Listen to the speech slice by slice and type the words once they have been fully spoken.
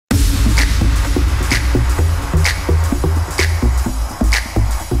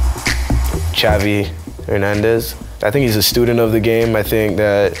Xavi Hernandez. I think he's a student of the game. I think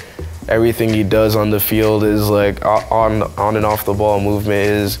that everything he does on the field is like on and off the ball movement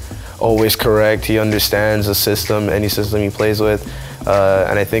is always correct. He understands the system, any system he plays with.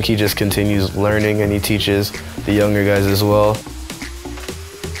 And I think he just continues learning and he teaches the younger guys as well.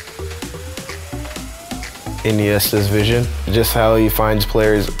 Iniesta's vision, just how he finds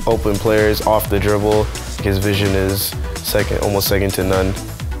players, open players off the dribble. His vision is almost second to none.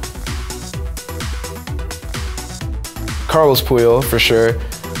 Carlos Puyol, for sure.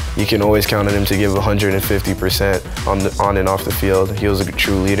 You can always count on him to give 150% on and off the field. He was a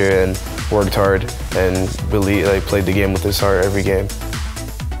true leader and worked hard and played the game with his heart every game.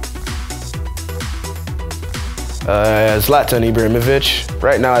 Zlatan Ibrahimovic.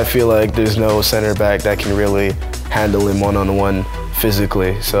 Right now I feel like there's no center back that can really handle him one-on-one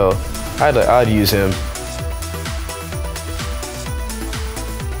physically, so I'd use him.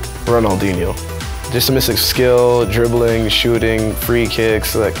 Ronaldinho. Just a mix of skill, dribbling, shooting, free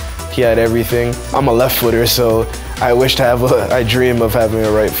kicks, like he had everything. I'm a left footer, so I dream of having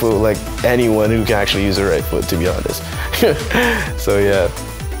a right foot, like anyone who can actually use a right foot, to be honest. So yeah.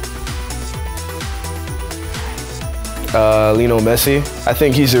 Lionel Messi. I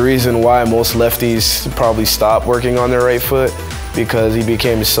think he's the reason why most lefties probably stop working on their right foot, because he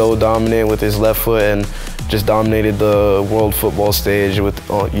became so dominant with his left foot and just dominated the world football stage with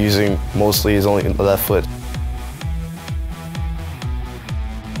using mostly his only left foot.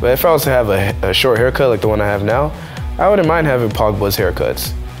 But if I was to have a short haircut like the one I have now, I wouldn't mind having Pogba's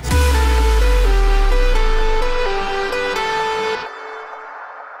haircuts.